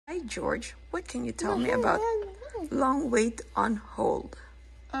George. What can you tell me about long wait on hold?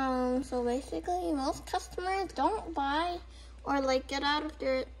 So basically, most customers don't buy or like get out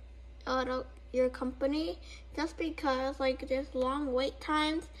of your company just because like there's long wait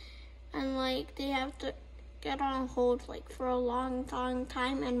times and like they have to get on hold like for a long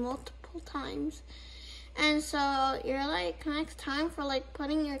time and multiple times. And so you're like, next time for like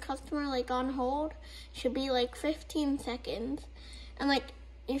putting your customer like on hold should be like 15 seconds. And like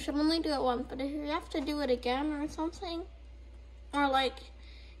you should only do it once, but if you have to do it again or something, or like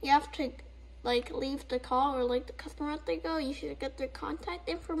you have to like leave the call or like the customer has to go, you should get their contact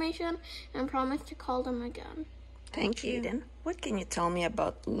information and promise to call them again. Thank you. Jaden, what can you tell me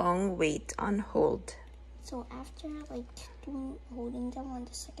about long wait on hold? So after like holding them on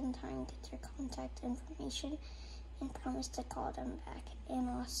the second time, get their contact information and promise to call them back. And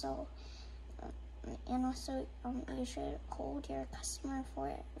also you should hold your customer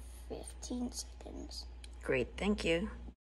for 15 seconds. Great, thank you.